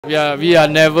We are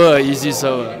never an easy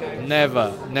server.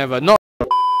 Never. Not.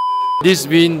 This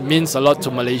win means a lot to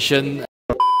Malaysian.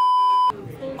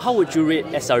 How would you rate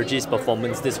SRG's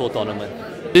performance this whole tournament?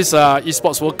 This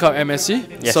Esports World Cup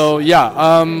MSC. Yes. So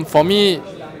yeah, for me,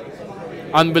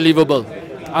 unbelievable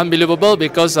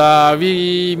because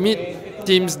we meet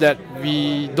teams that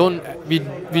we don't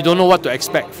know what to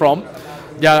expect from.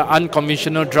 They are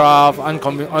unconventional draft,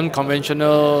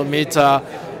 unconventional meta,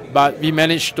 but we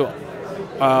managed to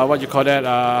outcome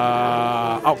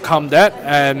that.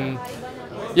 And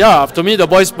yeah, to me the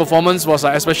boys' performance was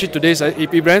especially today's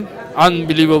AP.Bren,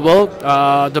 unbelievable.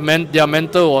 Their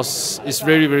mental is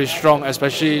very, very strong,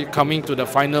 especially coming to the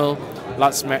final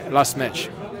last match.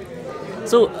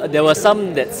 So there were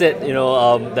some that said,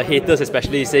 the haters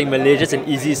especially saying Malaysia's an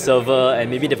easy server and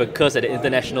maybe they've a curse at the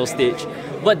international stage.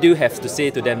 What do you have to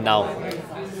say to them now?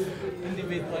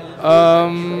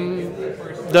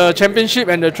 The championship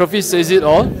and the trophy says it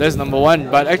all. That's number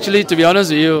one. But actually, to be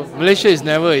honest with you, Malaysia is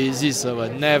never an easy server.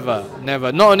 Never.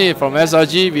 Not only from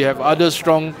SRG, we have other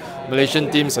strong Malaysian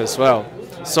teams as well.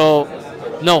 So,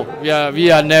 no,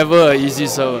 we are never an easy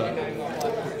server.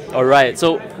 Alright,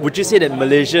 so would you say that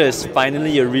Malaysia is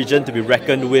finally a region to be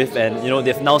reckoned with, and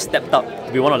they've now stepped up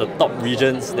to be one of the top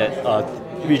regions that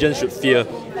regions should fear?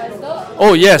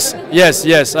 Oh yes.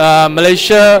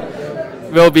 Malaysia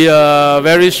will be a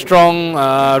very strong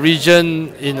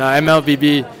region in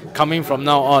MLBB coming from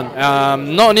now on.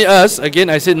 Not only us, again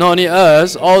I said not only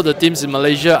us, all the teams in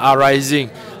Malaysia are rising.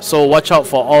 So watch out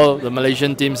for all the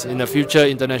Malaysian teams in the future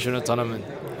international tournament.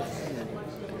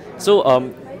 So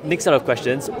next set of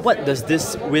questions. What does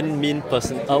this win mean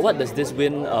personally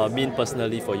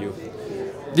for you?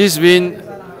 This win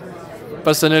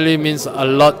personally means a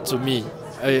lot to me.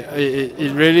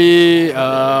 It really,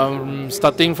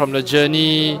 starting from the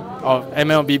journey of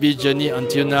MLBB journey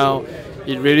until now,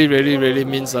 it really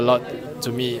means a lot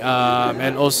to me.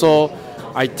 And also,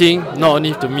 I think not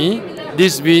only to me,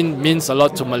 this win means a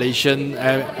lot to Malaysian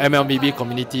MLBB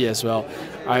community as well.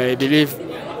 I believe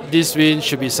this win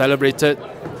should be celebrated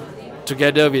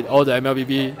together with all the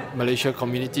MLBB Malaysia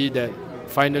community, that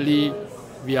finally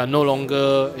we are no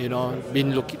longer,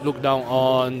 being looked down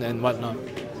on and whatnot.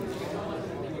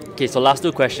 Okay, so last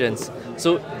two questions.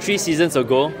 So 3 seasons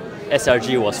ago,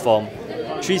 SRG was formed.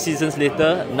 3 seasons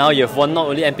later, now you have won not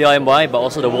only MPL-MY but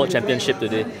also the World Championship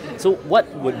today. So what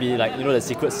would be the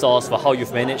secret sauce for how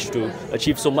you've managed to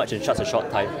achieve so much in such a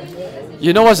short time?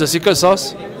 You know what's the secret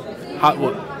sauce? Hard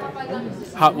work,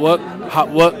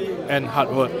 and hard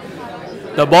work.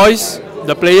 The boys,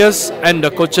 the players and the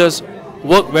coaches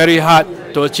work very hard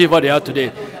to achieve what they are today.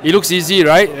 It looks easy,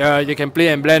 right? You can play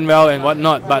and blend well and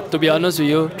whatnot, but to be honest with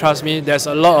you, trust me, there's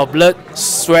a lot of blood,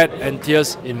 sweat and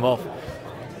tears involved.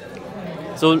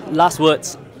 So last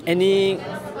words,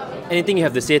 anything you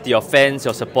have to say to your fans,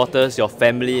 your supporters, your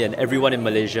family and everyone in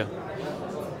Malaysia?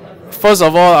 First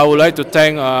of all, I would like to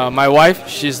thank my wife.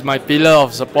 She's my pillar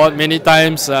of support. Many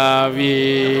times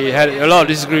we had a lot of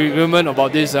disagreement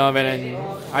about this when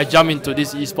I jumped into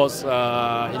this esports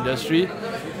industry.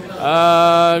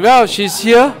 Well, she's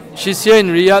here. She's here in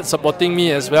Riyadh supporting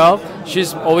me as well.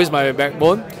 She's always my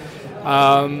backbone.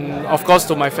 Of course,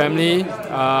 to my family,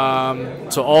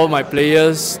 to all my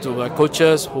players, to my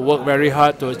coaches who work very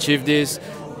hard to achieve this,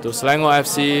 to Selangor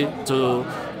FC, to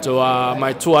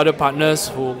my 2 other partners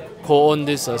who co-own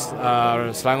this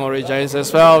Selangor Red Giants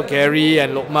as well, Gary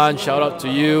and Lokman, shout out to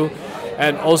you,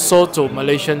 and also to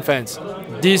Malaysian fans.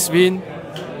 This win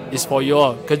is for you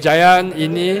all. Kejayaan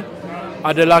ini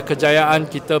adalah kejayaan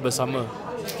kita bersama.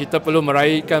 Kita perlu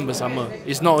meraihkan bersama.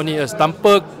 It's not only us.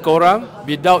 Tanpa korang,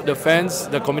 without the fans,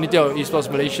 the community of Esports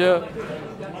Malaysia,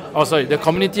 the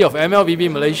community of MLBB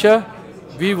Malaysia,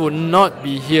 we would not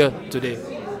be here today.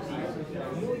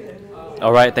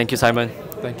 Alright, thank you, Simon.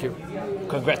 Thank you.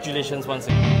 Congratulations once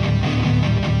again.